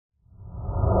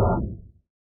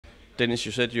Dennis,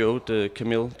 you said you owed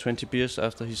Kamil 20 beers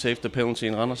after he saved the penalty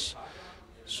in Randers.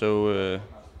 So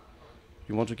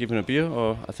you want to give him a beer,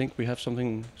 or I think we have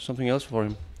something else for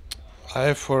him. I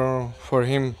have for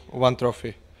him one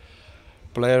trophy.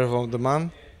 Player of the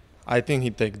month. I think he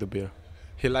take the beer.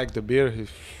 He liked the beer.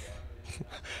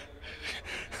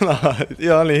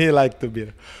 Only he liked the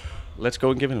beer. Let's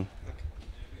go and give him.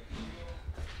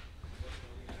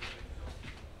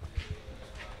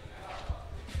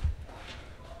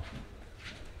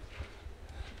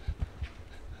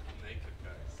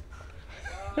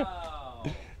 Wow.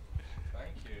 Thank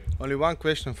you. Only one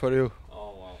question for you.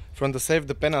 Oh wow. From the save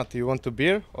the penalty, you want a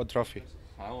beer or trophy?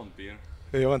 I want beer.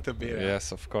 You want a beer?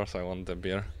 Yes, of course I want the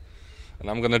beer. And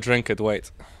I'm gonna drink it,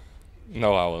 wait.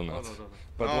 No, I will not. No.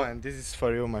 But Oh, and this is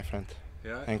for you, my friend.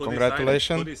 yeah, and who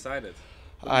congratulations. Who decided?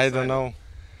 I don't know.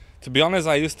 To be honest,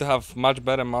 I used to have much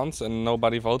better months and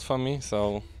nobody voted for me,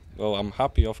 so well, I'm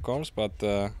happy of course, but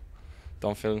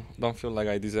don't feel like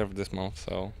I deserve this month.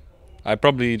 So I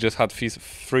probably just had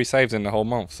 3 saves in the whole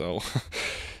month. So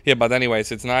yeah, but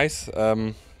anyways, it's nice.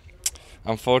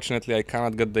 Unfortunately, I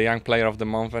cannot get the young player of the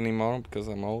month anymore because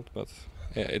I'm old. But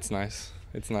yeah, it's nice.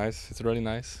 It's nice. It's really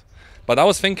nice. But I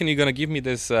was thinking you're gonna give me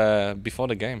this before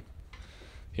the game.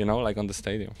 You know, like on the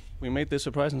stadium. We made this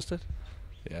surprise instead.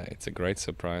 Yeah, it's a great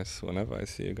surprise whenever I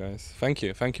see you guys. Thank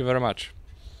you very much.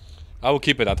 I will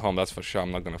keep it at home, that's for sure.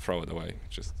 I'm not gonna throw it away,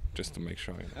 just to make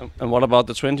sure. You know. And what about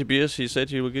the 20 beers he said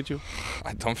he will get you?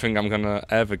 I don't think I'm gonna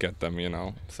ever get them, you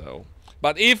know. So,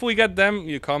 but if we get them,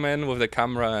 you come in with the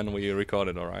camera and we record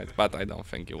it, all right. But I don't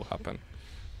think it will happen.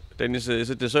 Dennis, is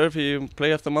it deserved he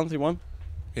Player of the Month he won?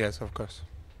 Yes, of course.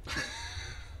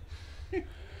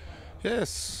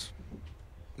 Yes.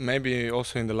 Maybe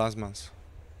also in the last months.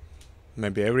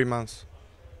 Maybe every month.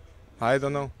 I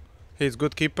don't know. He's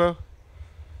good keeper.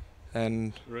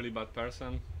 And Really bad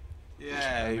person.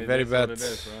 yeah, I mean, very that's what bad.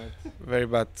 it is, right? Very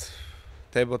bad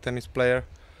table tennis player.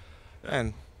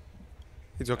 And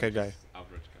he's okay guy.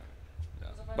 Average guy.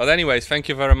 Yeah. But anyways, thank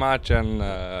you very much, and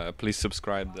please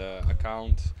subscribe the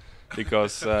account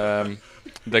because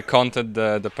the content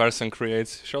the person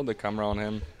creates, show the camera on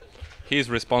him. He's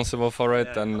responsible for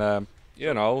it, and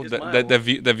you know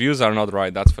the views are not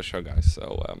right. That's for sure, guys.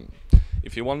 So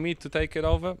if you want me to take it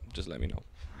over, just let me know.